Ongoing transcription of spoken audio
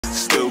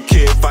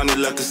finally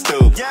left the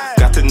stoop.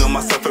 Got to know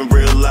myself and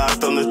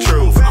realized on the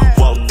truth.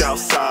 Walked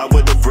outside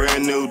with a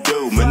brand new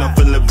dude. Man, I'm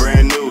feeling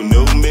brand new.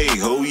 New me,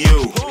 who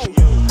you?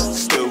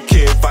 Still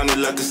kid, finally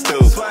left the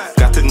stoop.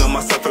 Got to know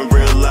myself and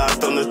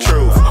realized on the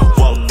truth.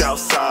 Walked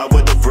outside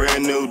with a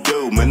brand new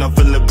dude. Man, I'm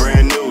feeling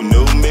brand new.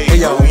 New me, hey,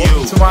 yo, who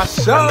you? welcome to my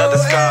show. Another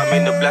sky,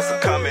 made the blessing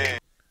come in.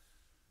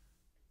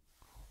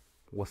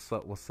 What's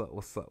up,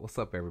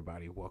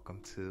 everybody? Welcome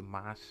to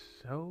my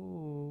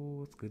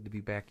show. It's good to be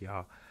back,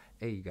 y'all.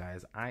 Hey, you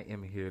guys, I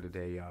am here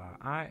today, y'all.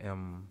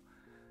 I'm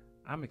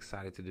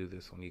excited to do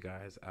this one, you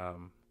guys.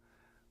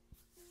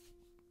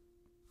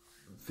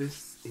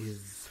 This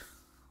is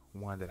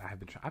one that I've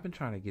been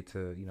trying to get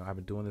to. I've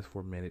been doing this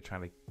for a minute,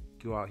 trying to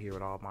go out here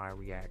with all my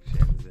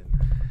reactions and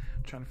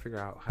trying to figure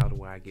out how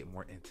do I get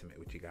more intimate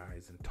with you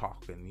guys and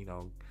talk and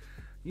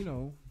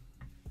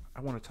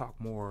I want to talk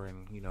more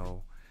and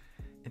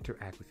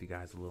interact with you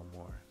guys a little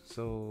more.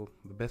 So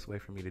the best way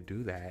for me to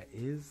do that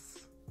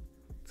is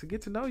to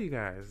get to know you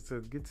guys,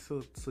 so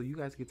you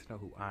guys get to know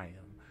who I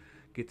am,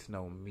 get to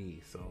know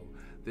me. So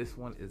this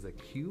one is a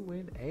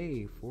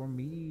Q&A for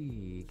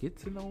me. Get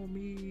to know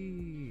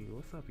me.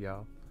 What's up,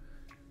 y'all?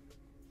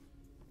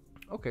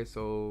 Okay,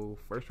 so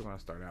first we're gonna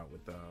start out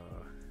with I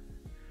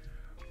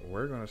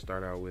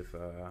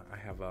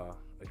have a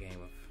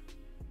game of,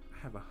 I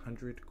have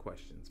 100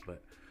 questions,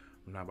 but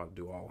I'm not about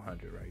to do all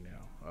 100 right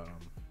now.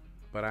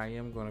 But I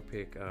am going to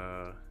pick,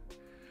 I'm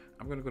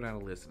going to go down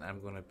the list and I'm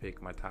going to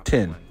pick my top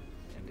 10. 20.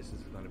 And this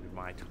is going to be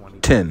my 20.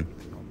 10.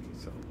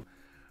 So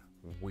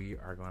we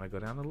are going to go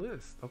down the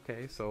list.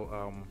 Okay,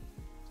 so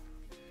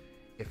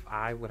if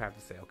I would have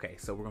to say, okay,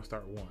 so we're going to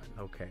start one.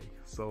 Okay,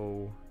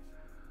 so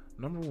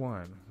number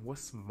one,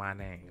 what's my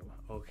name?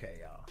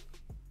 Okay, y'all.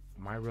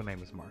 My real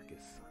name is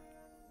Marcus.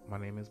 My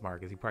name is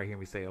Marcus. You probably hear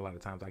me say it a lot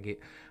of times. I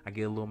get a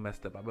little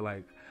messed up. I'll be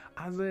like,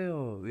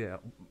 Izaiel. Yeah,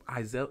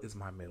 Izaiel is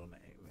my middle name.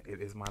 It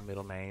is my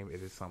middle name.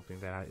 It is something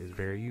that is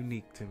very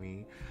unique to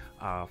me.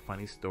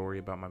 Funny story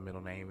about my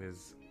middle name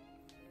is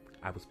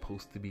I was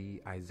supposed to be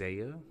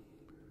Isaiah.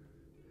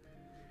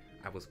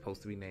 I was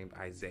supposed to be named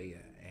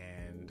Isaiah,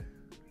 and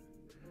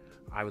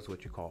I was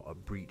what you call a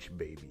breech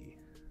baby.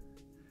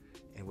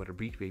 And what a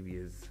breech baby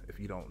is, if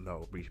you don't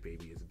know, a breech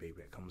baby is a baby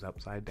that comes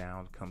upside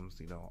down,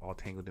 comes, all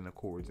tangled in the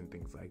cords and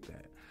things like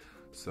that.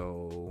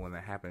 So when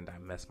that happened, I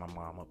messed my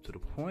mom up to the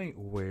point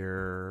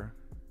where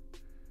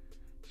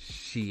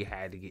she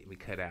had to get me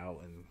cut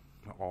out and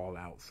all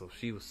out. So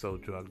she was so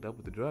drugged up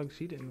with the drugs,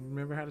 she didn't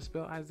remember how to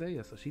spell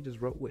Isaiah. So she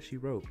just wrote what she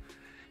wrote.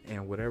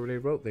 And whatever they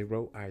wrote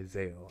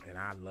Izaiel. And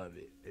I love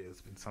it.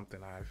 It's been something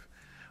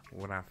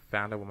when I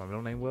found out what my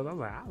middle name was, I was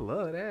like, I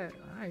love that.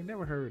 I ain't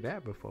never heard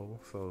that before.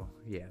 So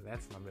yeah,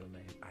 that's my middle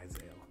name,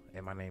 Izaiel.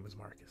 And my name is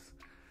Marcus.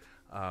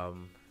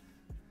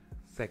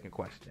 Second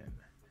question.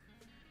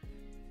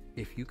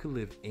 If you could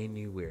live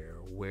anywhere,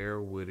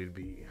 where would it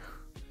be?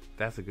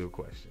 That's a good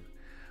question.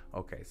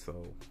 Okay,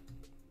 so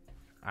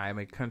I am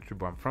a country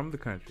boy. I'm from the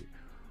country,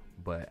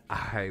 but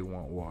I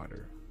want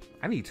water.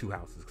 I need two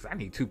houses because I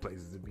need two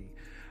places to be.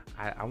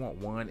 I want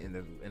one in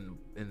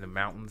the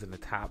mountains in the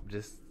top,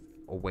 just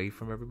away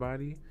from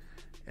everybody,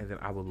 and then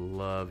I would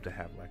love to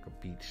have like a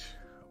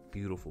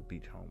beautiful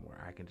beach home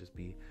where I can just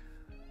be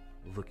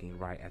looking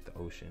right at the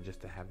ocean,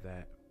 just to have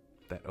that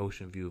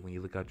ocean view. When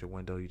you look out your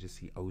window, you just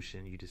see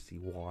ocean, you just see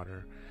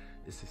water.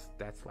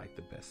 That's like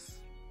the best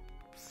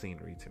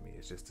scenery to me.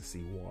 It's just to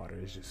see water.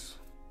 It's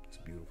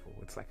beautiful.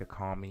 It's like a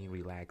calming,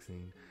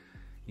 relaxing,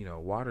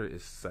 water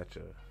is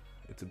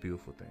it's a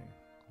beautiful thing.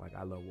 Like,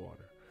 I love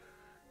water.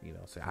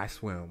 So I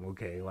swim.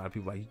 Okay, a lot of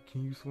people are like,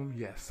 can you swim?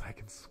 Yes, I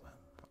can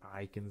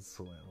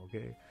swim.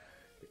 Okay.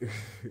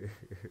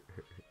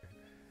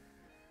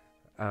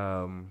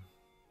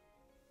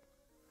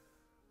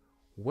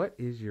 What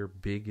is your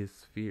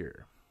biggest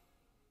fear?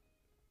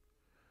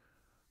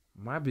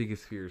 My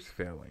biggest fear is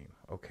failing.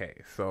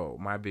 Okay, so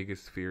my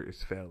biggest fear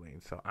is failing.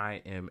 So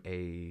I am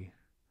a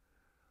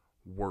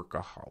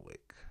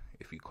workaholic,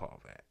 if you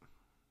call that.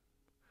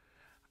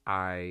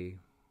 I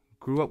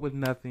grew up with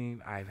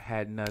nothing. I've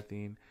had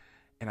nothing.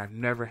 And I've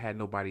never had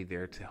nobody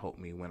there to help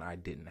me when I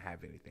didn't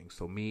have anything.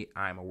 So me,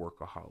 I'm a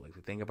workaholic.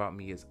 The thing about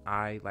me is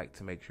I like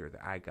to make sure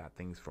that I got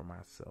things for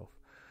myself.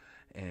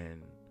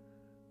 And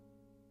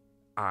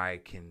I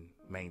can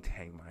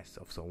maintain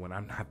myself. So when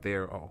I'm not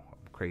there, I'm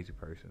a crazy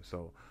person.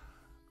 So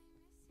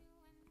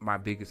my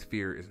biggest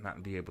fear is not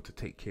to be able to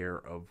take care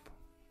of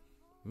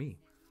me.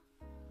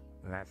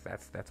 And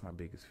that's my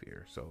biggest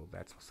fear. So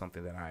that's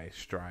something that I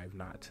strive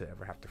not to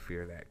ever have to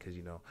fear that. Because,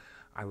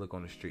 I look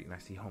on the street and I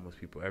see homeless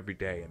people every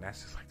day. And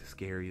that's just like the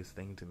scariest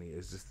thing to me,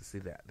 is just to see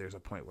that there's a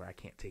point where I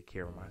can't take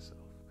care of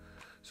myself.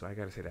 So I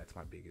got to say that's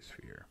my biggest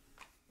fear.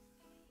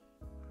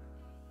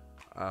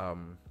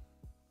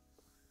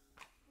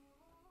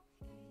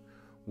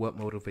 What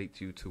motivates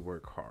you to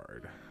work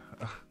hard?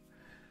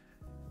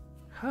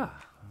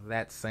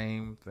 That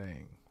same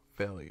thing.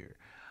 Failure.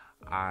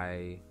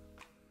 I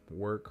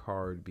work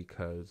hard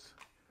because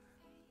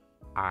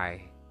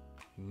I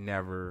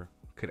never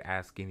could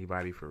ask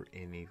anybody for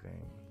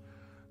anything.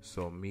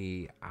 So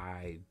me,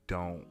 I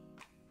don't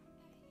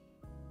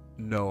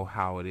know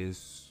how it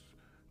is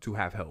to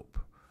have help.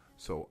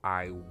 So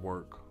I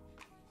work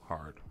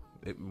hard.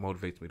 It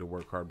motivates me to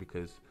work hard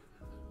because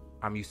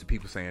I'm used to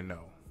people saying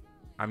no.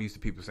 I'm used to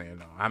people saying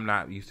no. I'm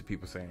not used to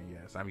people saying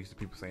yes. I'm used to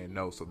people saying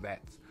no. So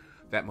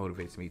that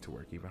motivates me to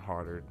work even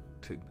harder,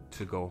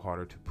 to go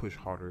harder, to push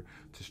harder,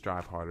 to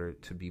strive harder,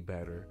 to be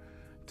better,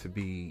 to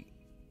be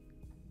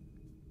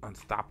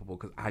unstoppable,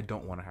 because I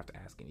don't want to have to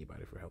ask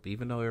anybody for help.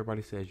 Even though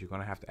everybody says you're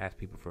going to have to ask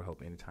people for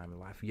help anytime in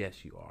life.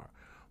 Yes, you are.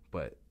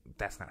 But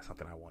that's not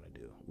something I want to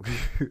do.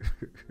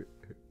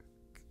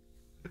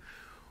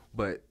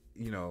 But,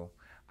 you know,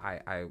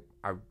 I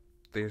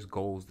there's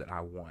goals that I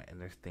want, and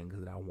there's things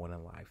that I want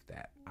in life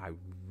that I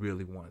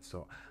really want.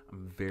 So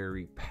I'm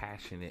very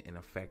passionate and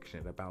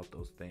affectionate about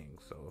those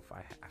things. So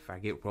if I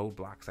get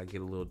roadblocks, I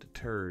get a little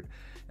deterred,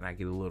 and I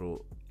get a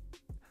little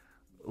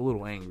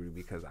angry,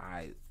 because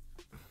I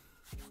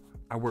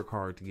work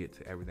hard to get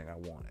to everything I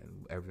want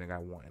and everything I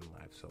want in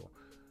life. So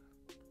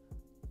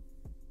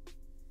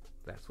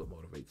that's what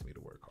motivates me to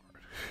work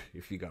hard.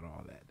 If you got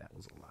all that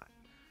was a lot.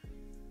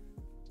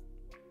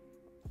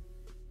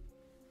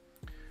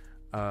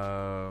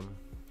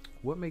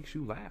 What makes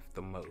you laugh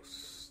the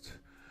most?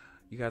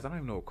 You guys, I don't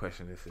even know what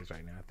question this is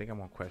right now. I think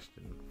I'm on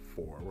question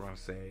 4. We're going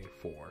to say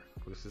 4.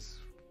 This is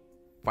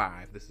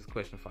 5. This is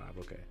question 5.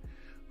 Okay.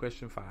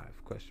 Question 5.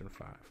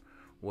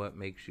 What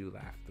makes you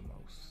laugh the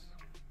most?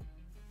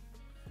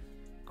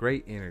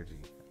 Great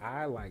energy.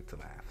 I like to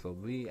laugh. So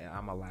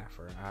I'm a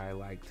laugher. I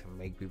like to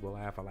make people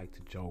laugh. I like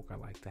to joke. I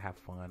like to have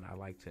fun. I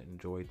like to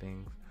enjoy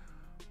things.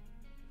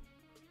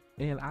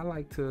 And I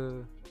like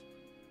to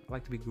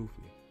be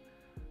goofy.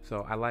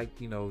 So I like,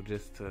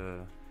 just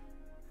to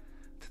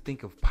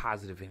think of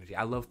positive energy.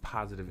 I love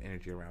positive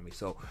energy around me.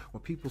 So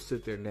when people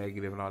sit there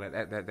negative and all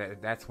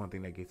that's one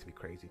thing that gets me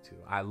crazy too.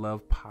 I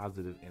love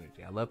positive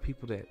energy. I love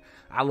people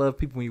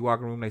when you walk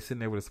in the room, they sitting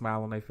there with a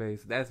smile on their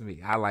face. That's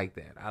me. I like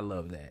that. I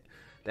love that.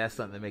 That's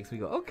something that makes me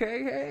go,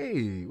 okay,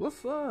 hey,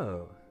 what's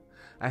up?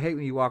 I hate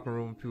when you walk in a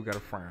room and people got a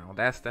frown.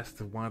 That's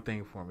the one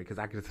thing for me, because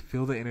I can just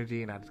feel the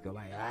energy and I just go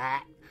like,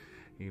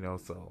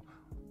 so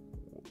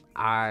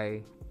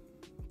I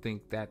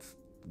think that's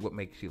what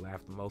makes you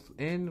laugh the most.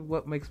 And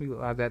what makes me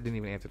laugh, that didn't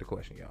even answer the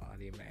question, y'all. I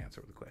didn't even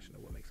answer the question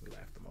of what makes me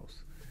laugh the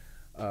most.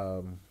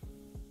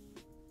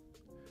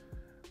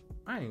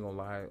 I ain't gonna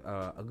lie,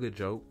 a good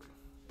joke,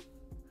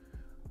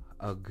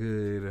 a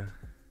good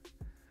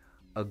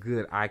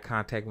eye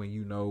contact when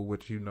you know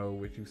what you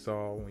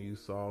saw, when you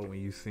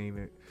seen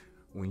it,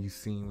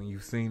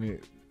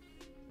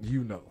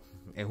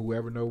 and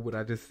whoever know what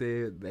I just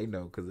said, they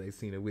know, because they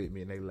seen it with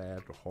me and they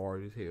laughed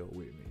hard as hell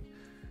with me.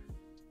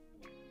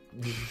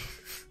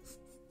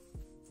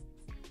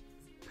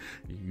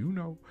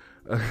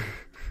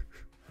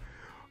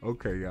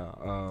 Okay,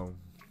 y'all.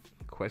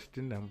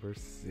 Question number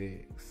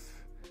 6.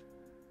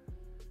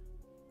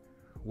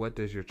 What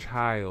does your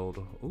child...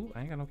 Ooh,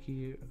 I ain't got no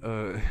kid.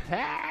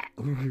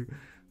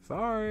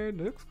 Sorry,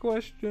 next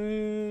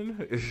question.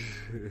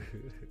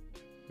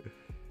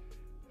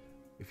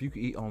 If you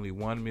could eat only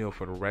one meal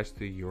for the rest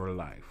of your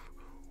life,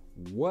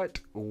 what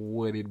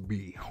would it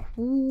be?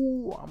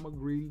 Ooh, I'm a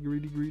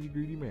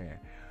greedy man.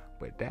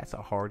 But that's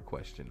a hard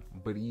question,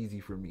 but easy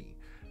for me,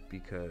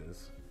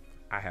 because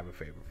I have a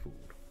favorite food.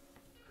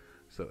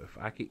 So if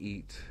I could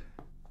eat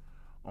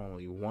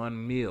only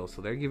one meal,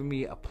 so they're giving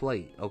me a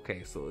plate.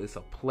 Okay, so it's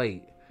a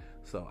plate.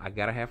 So I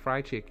gotta have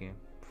fried chicken.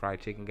 Fried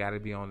chicken gotta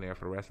be on there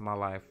for the rest of my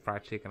life.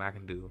 Fried chicken I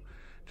can do,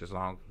 just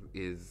long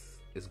as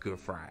it's good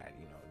fried.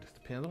 It just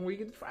depends on where you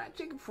get the fried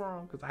chicken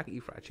from, because I can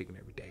eat fried chicken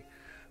every day.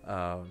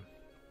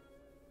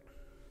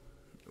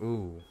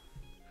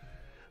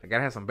 I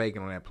gotta have some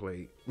bacon on that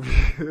plate.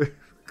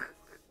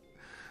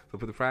 So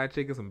put the fried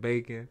chicken, some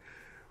bacon.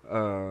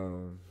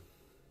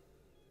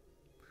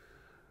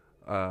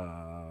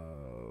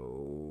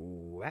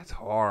 That's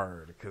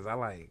hard, because I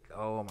like,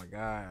 oh my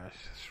gosh,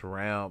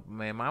 shrimp.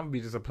 Man, mine would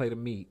be just a plate of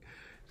meat.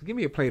 Just give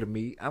me a plate of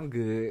meat. I'm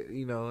good,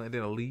 and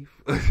then a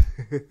leaf.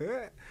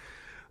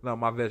 No,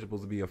 my vegetables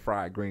would be a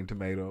fried green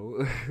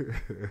tomato.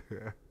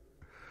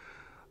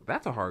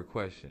 That's a hard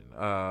question.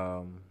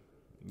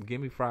 Give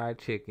me fried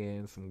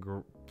chicken,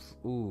 some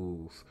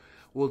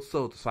well,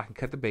 so I can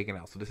cut the bacon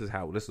out. So this is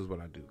what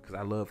I do, because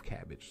I love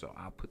cabbage. So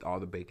I'll put all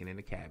the bacon in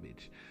the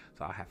cabbage.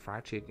 So I'll have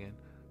fried chicken,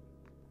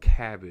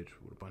 cabbage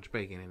with a bunch of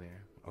bacon in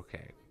there.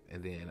 Okay,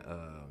 and then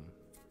I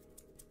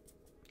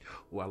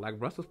like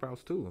Brussels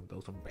sprouts too.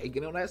 Throw some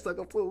bacon on that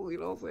sucker too. You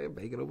know what I'm saying?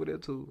 Bacon over there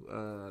too.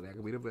 That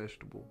could be the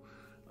vegetable.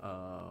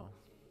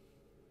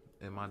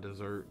 And my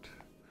dessert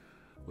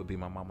would be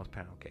my mama's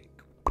pound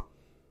cake.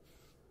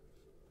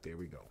 There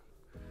we go.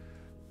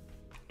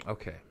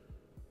 Okay.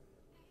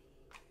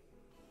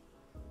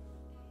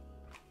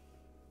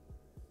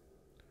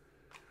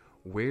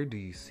 Where do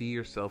you see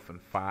yourself in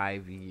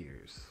 5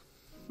 years?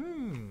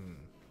 In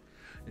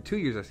 2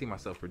 years, I see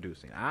myself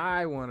producing.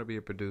 I want to be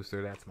a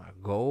producer. That's my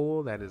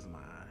goal. That's my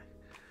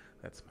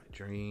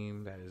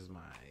dream. That is my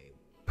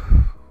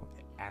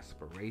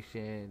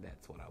aspiration.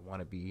 That's what I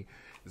want to be.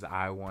 Is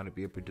I want to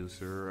be a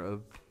producer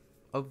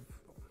of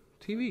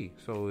TV.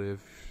 So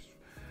if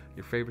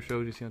Your favorite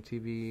shows you see on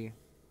TV,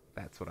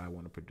 that's what I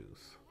want to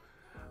produce.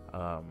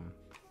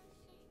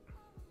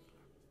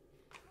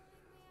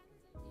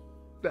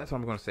 That's what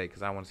I'm going to say,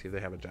 because I want to see if they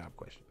have a job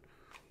question.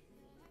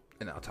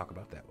 And I'll talk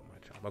about that with my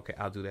job. Okay,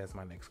 I'll do that as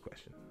my next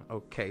question.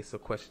 Okay, so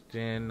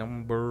question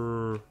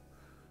number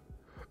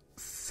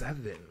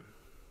 7.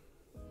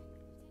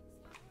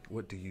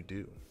 What do you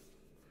do?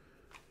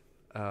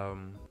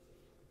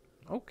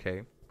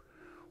 Okay.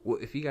 Well,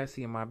 if you guys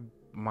see in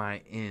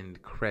my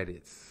end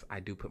credits, I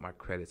do put my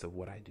credits of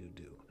what I do.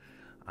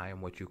 I am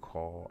what you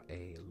call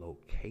a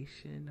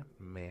location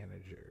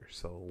manager.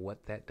 So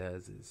what that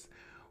does is,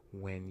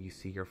 when you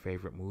see your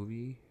favorite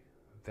movie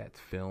that's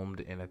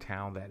filmed in a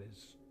town that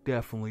is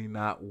definitely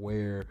not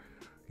where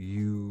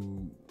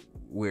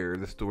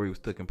the story was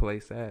taking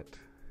place at,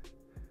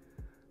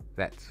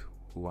 that's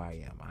who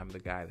I am. I'm the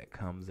guy that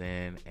comes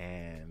in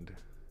and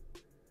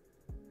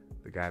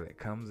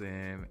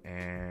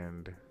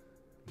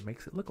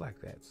makes it look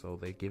like that. So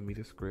they give me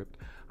the script.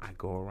 I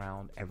go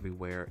around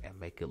everywhere and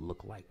make it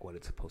look like what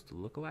it's supposed to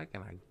look like,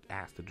 and I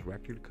ask the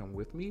director to come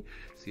with me,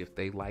 see if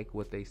they like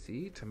what they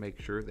see, to make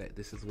sure that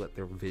this is what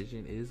their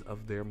vision is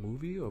of their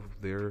movie, of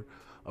their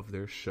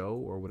show,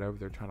 or whatever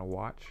they're trying to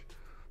watch.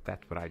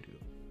 That's what I do.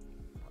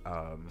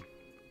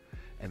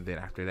 And then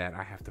after that,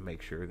 I have to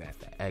make sure that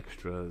the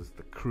extras,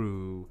 the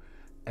crew,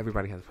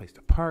 everybody has a place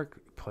to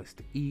park, place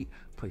to eat,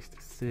 place to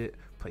sit,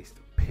 place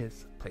to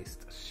piss, place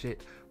to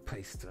shit,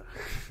 place to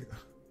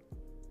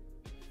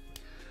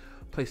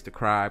place to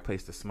cry,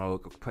 place to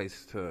smoke,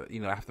 place to,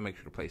 I have to make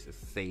sure the place is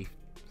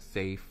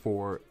safe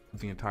for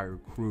the entire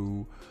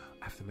crew.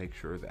 I have to make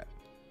sure that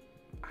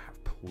I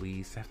have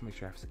police. I have to make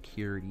sure I have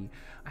security.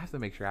 I have to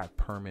make sure I have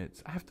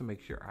permits. I have to make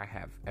sure I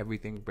have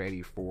everything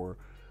ready for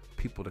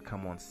people to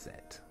come on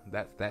set.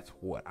 That's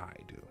what I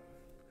do.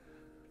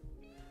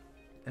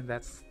 And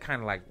that's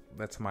kind of like,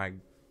 that's my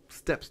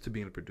steps to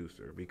being a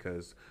producer,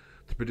 because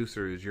the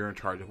producer is, you're in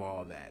charge of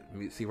all that.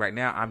 See, right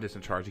now, I'm just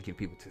in charge of getting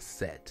people to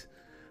set.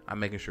 I'm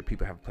making sure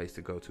people have a place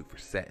to go to for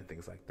set and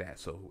things like that.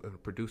 So, as a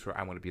producer,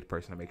 I want to be the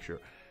person to make sure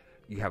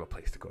you have a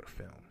place to go to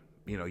film.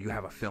 You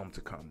have a film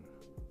to come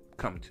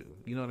to.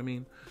 You know what I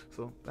mean?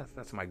 So,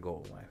 that's my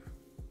goal in life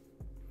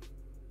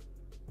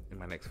in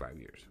my next 5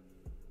 years.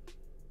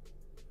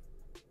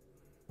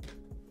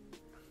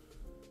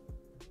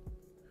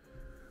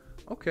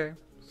 Okay,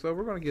 so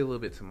we're going to get a little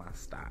bit to my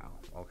style.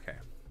 Okay.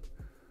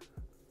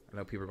 I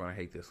know people are going to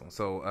hate this one.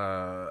 So,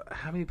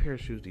 how many pair of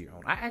shoes do you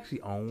own? I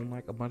actually own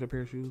like a bunch of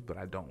pair of shoes, but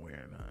I don't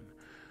wear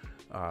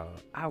none.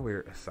 I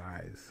wear a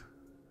size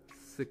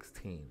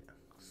 16.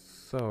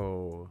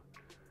 So,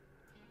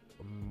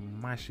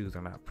 my shoes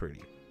are not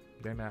pretty.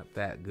 They're not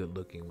that good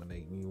looking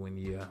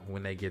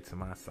when they get to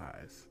my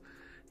size.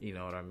 You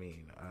know what I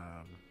mean?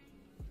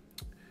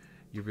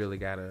 You really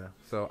gotta.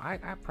 So I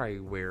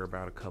probably wear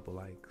about a couple,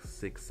 like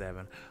 6,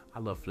 7. I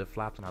love flip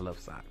flops and I love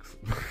socks.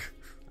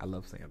 I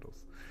love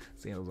sandals.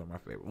 Sandals are my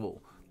favorite.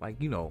 Well, like,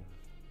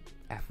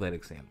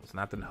 athletic sandals.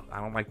 I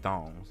don't like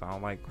thongs. I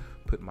don't like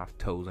putting my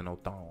toes in no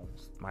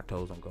thongs. My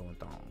toes don't go in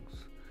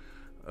thongs.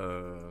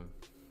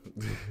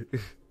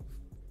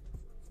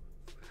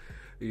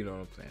 You know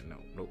what I'm saying? No.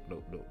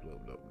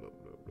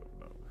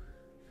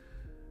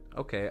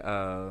 Okay.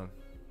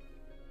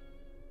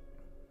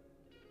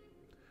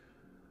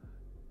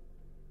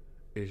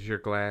 Is your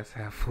glass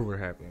half full or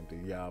half empty?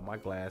 Yeah, my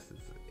glass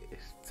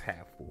it's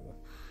half full.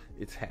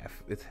 It's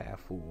half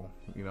full.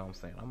 You know what I'm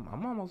saying?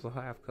 I'm almost a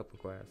half cup of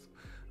glass.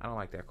 I don't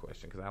like that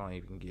question because I don't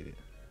even get it.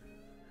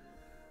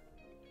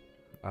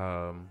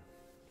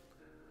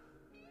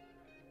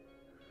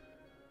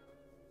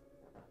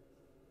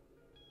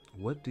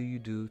 What do you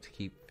do to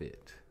keep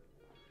fit?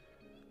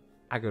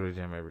 I go to the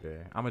gym every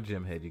day. I'm a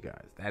gym head, you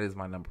guys. That is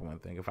my number one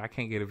thing. If I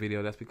can't get a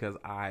video, that's because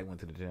I went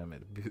to the gym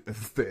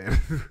instead.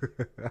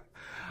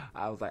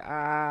 I was like,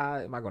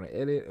 am I going to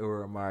edit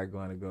or am I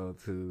going to go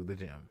to the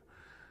gym?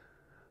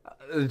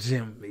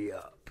 Gym me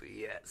up.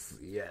 Yes.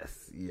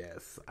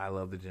 I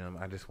love the gym.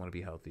 I just want to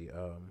be healthy.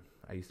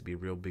 I used to be a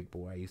real big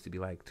boy. I used to be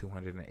like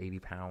 280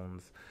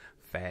 pounds,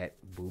 fat.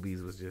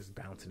 Boobies was just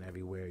bouncing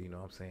everywhere. You know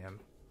what I'm saying?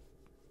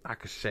 I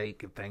could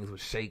shake and things would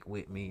shake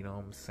with me, you know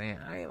what I'm saying?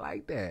 I ain't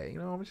like that, you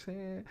know what I'm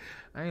saying?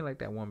 I ain't like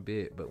that one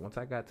bit. But once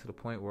I got to the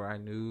point where I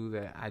knew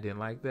that I didn't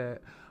like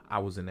that, I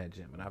was in that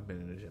gym. And I've been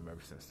in the gym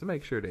ever since to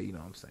make sure that, you know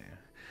what I'm saying,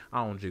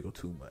 I don't jiggle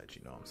too much,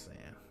 you know what I'm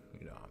saying?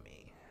 You know what I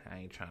mean? I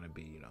ain't trying to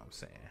be, you know what I'm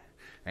saying?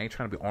 I ain't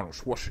trying to be Arnold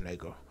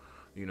Schwarzenegger,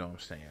 you know what I'm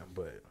saying?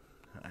 But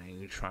I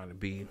ain't trying to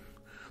be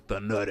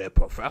the nutty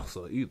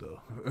professor either.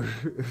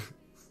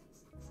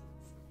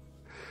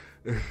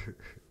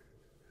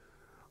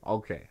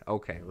 Okay,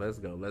 let's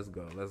go.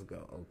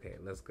 Okay,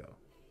 let's go.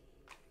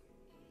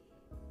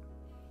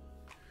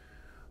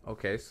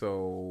 Okay,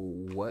 so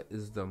what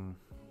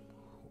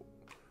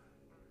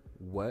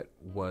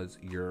was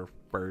your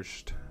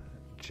first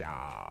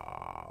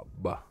job?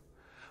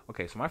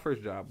 Okay, so my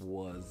first job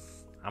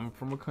was, I'm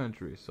from a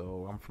country,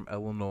 so I'm from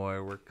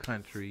Illinois. We're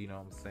country, you know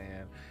what I'm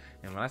saying?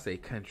 And when I say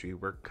country,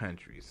 we're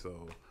country.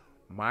 So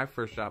My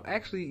first job,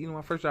 actually,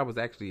 my first job was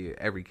actually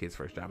every kid's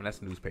first job, and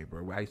that's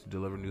newspaper. I used to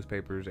deliver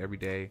newspapers every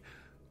day.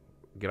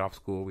 Get off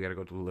school, we got to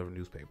go deliver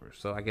newspapers.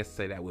 So I guess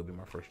say that would be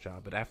my first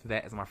job. But after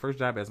that, as my first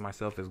job as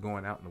myself as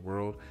going out in the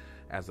world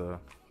as a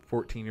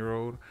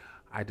 14-year-old,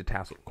 I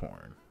detasseled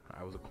corn.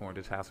 I was a corn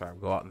detasseler. I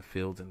would go out in the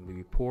fields and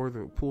we pull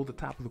the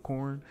top of the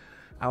corn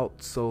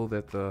out so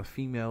that the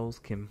males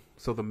can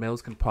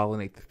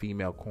pollinate the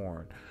female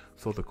corn,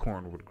 so the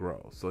corn would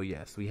grow. So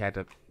yes, we had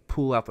to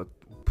pull off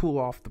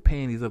the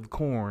panties of the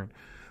corn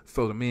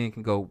so the men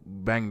can go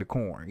bang the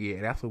corn.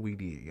 Yeah, that's what we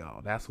did,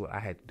 y'all. That's what I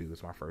had to do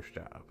as my first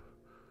job.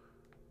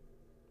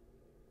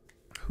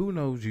 Who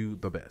knows you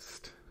the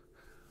best?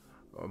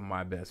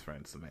 My best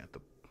friend, Samantha.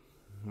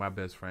 My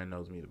best friend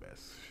knows me the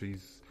best.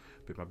 She's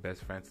been my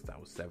best friend since I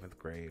was 7th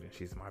grade, and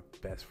she's my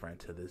best friend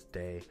to this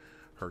day.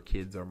 Her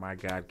kids are my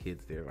god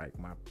kids. They're like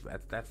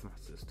that's my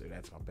sister.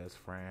 That's my best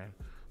friend.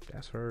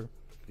 That's her.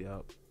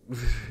 Yup.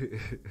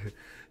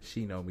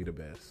 She know me the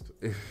best.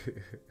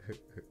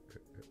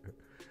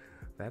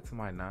 That's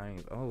my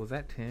 9th. Oh, was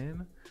that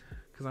 10?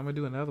 Because I'm gonna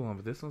do another one,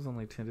 but this one's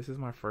only 10. This is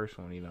my first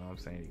one. You know what I'm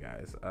saying, you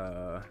guys.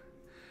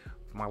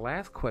 My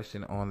last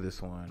question on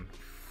this one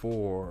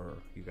for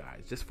you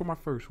guys, just for my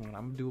first one,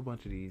 I'm gonna do a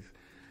bunch of these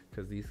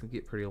because these can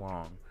get pretty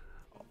long.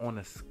 On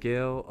a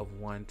scale of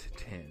 1 to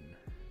 10,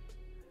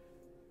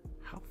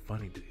 how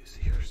funny do you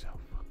see yourself?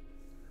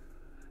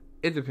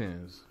 It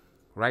depends.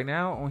 Right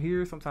now on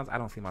here, sometimes I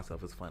don't see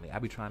myself as funny. I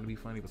be trying to be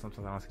funny, but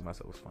sometimes I don't see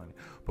myself as funny.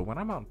 But when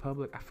I'm out in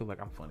public, I feel like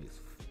I'm funny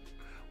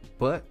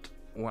but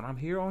when I'm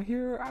here on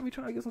here, I be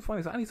trying to get some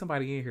funny. So I need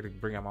somebody in here to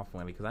bring out my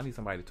funny, because I need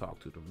somebody to talk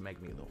to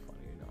make me a little funny.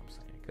 You know what I'm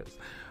saying? Because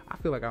I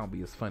feel like I don't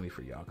be as funny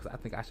for y'all, because I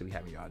think I should be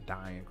having y'all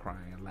dying,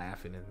 crying,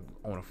 laughing, and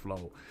on a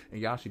flow.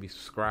 And y'all should be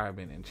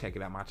subscribing and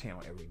checking out my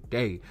channel every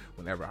day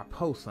whenever I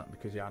post something,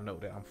 because y'all know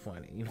that I'm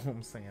funny. You know what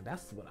I'm saying?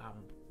 That's what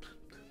I'm...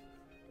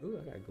 Ooh,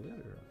 I got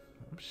glitter.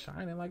 I'm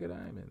shining like a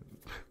diamond.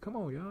 Come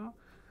on, y'all.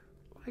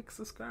 Like,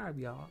 subscribe,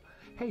 y'all.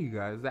 Hey, you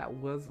guys, that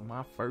was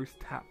my first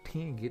top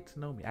 10 get to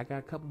know me. I got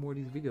a couple more of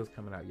these videos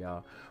coming out,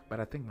 y'all, but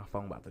I think my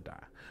phone about to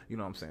die. You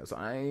know what I'm saying? So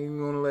I ain't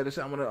gonna let it.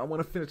 I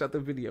want to finish out the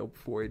video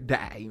before it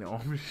die. You know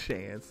what I'm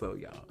saying? So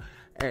y'all,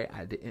 hey,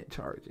 I didn't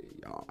charge it,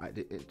 y'all. I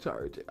didn't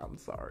charge it. I'm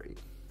sorry.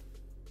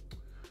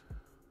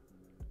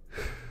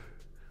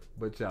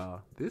 But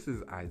y'all, this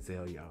is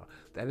Izaiel, y'all.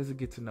 That is a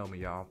get to know me,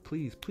 y'all.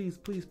 Please, please,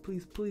 please,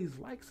 please, please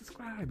like,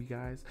 subscribe, you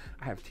guys.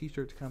 I have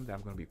t-shirts coming that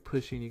I'm gonna be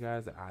pushing, you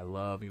guys, that I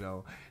love. You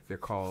know, they're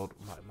called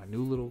my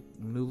new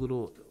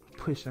little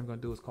push I'm gonna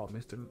do is called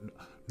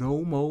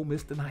No Mo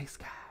Mr. Nice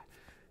Guy.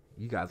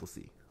 You guys will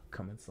see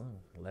coming soon.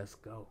 Let's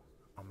go.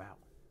 I'm out.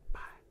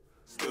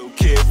 Still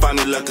kid,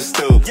 finally left the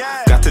stoop.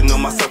 Got to know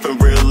myself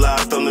and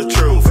realized on the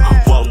truth.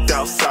 Walked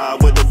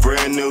outside with a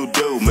brand new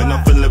dude. Man,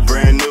 I'm feeling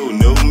brand new.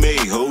 New me,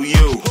 who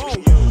you?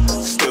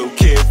 Still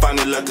kid,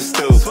 finally left the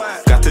stoop.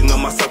 Got to know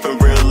myself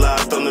and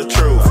realized on the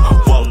truth.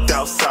 Walked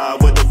outside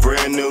with a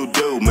brand new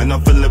dude. Man,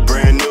 I'm feeling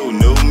brand new.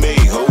 New me,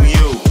 who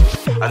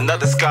you?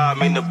 Another scar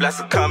mean the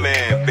blessing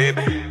coming,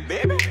 baby.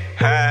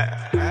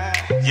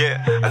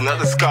 Yeah,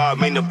 another scar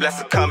mean the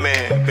blessing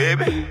coming,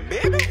 baby.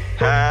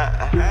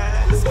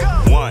 Let's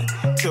go. 1,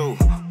 2,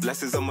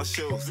 blessings on my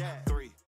shoes.